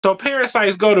So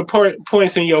parasites go to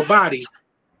points in your body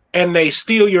and they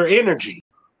steal your energy.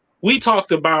 We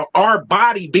talked about our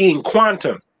body being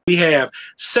quantum. We have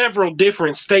several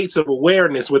different states of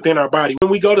awareness within our body. When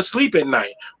we go to sleep at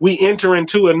night, we enter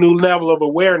into a new level of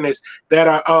awareness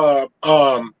that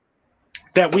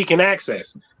that we can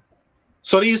access.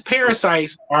 So these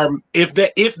parasites are, if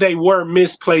they were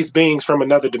misplaced beings from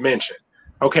another dimension,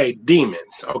 okay,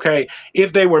 demons, okay,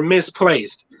 if they were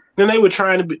misplaced, then they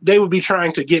would be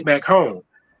trying to get back home.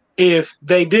 If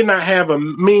they did not have a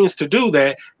means to do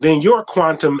that, then your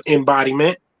quantum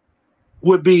embodiment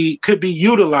could be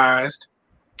utilized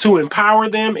to empower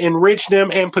them, enrich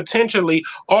them, and potentially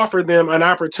offer them an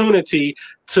opportunity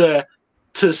to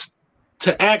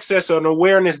access an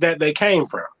awareness that they came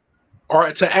from,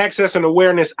 or to access an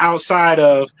awareness outside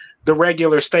of the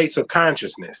regular states of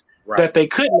consciousness that they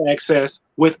couldn't access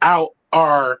without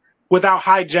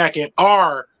hijacking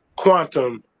our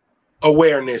quantum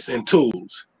awareness and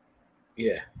tools.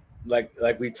 Yeah, like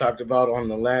we talked about on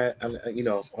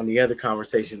the on the other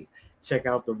conversation. Check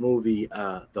out the movie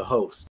The Host.